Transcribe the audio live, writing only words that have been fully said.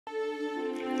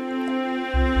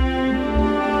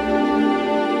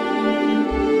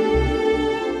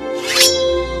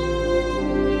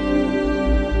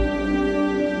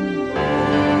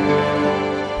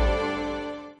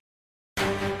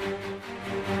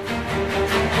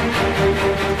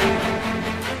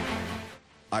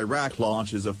Iraq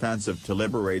launches offensive to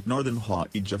liberate northern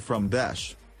Hawijah from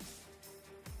Daesh.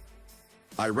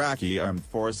 Iraqi armed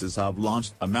forces have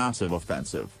launched a massive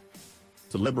offensive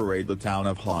to liberate the town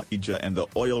of Hawijah and the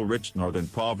oil-rich northern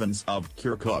province of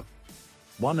Kirkuk,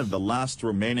 one of the last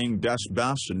remaining Daesh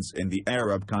bastions in the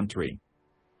Arab country.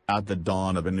 At the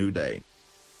dawn of a new day,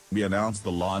 we announced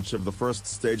the launch of the first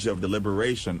stage of the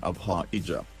liberation of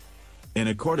Hawijah. In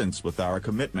accordance with our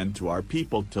commitment to our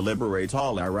people to liberate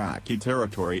all Iraqi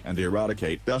territory and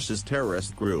eradicate Daesh's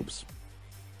terrorist groups,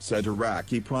 said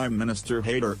Iraqi Prime Minister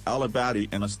Haider al-Abadi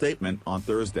in a statement on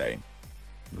Thursday.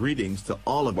 Greetings to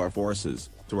all of our forces,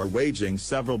 who are waging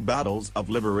several battles of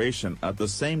liberation at the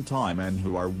same time and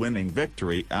who are winning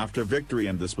victory after victory,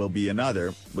 and this will be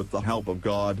another, with the help of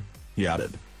God, he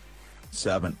added.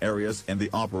 7 areas in the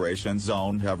operation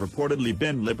zone have reportedly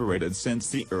been liberated since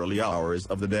the early hours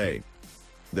of the day.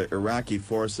 The Iraqi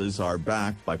forces are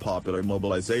backed by popular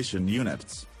mobilization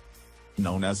units,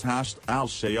 known as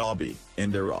 #al-Sha'abi,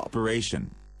 in their operation.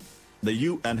 The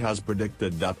UN has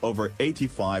predicted that over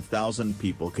 85,000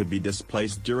 people could be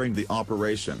displaced during the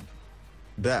operation.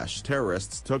 Daesh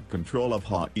terrorists took control of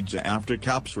Hawijah after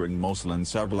capturing Mosul and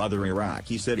several other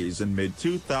Iraqi cities in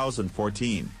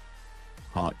mid-2014.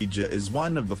 Hawijah is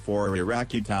one of the 4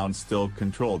 Iraqi towns still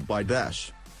controlled by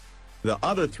Daesh. The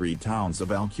other 3 towns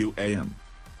of al-Qa'im,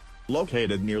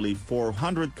 located nearly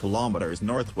 400 kilometers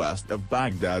northwest of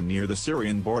Baghdad near the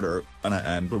Syrian border, Ana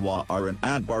and Bawa, are in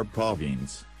Anbar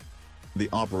province. The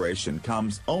operation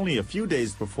comes only a few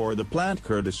days before the planned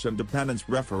Kurdish independence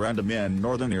referendum in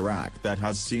northern Iraq that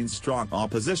has seen strong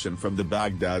opposition from the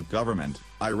Baghdad government,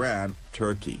 Iran,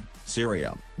 Turkey,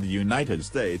 Syria, the United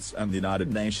States and the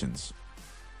United Nations.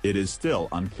 It is still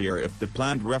unclear if the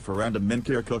planned referendum in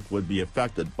Kirkuk would be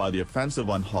affected by the offensive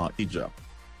on Hawijah,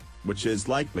 which is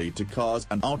likely to cause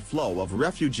an outflow of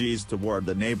refugees toward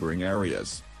the neighboring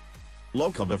areas.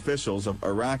 Local officials of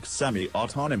Iraq's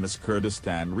semi-autonomous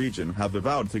Kurdistan region have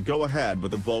vowed to go ahead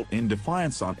with a vote in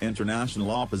defiance on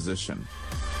international opposition.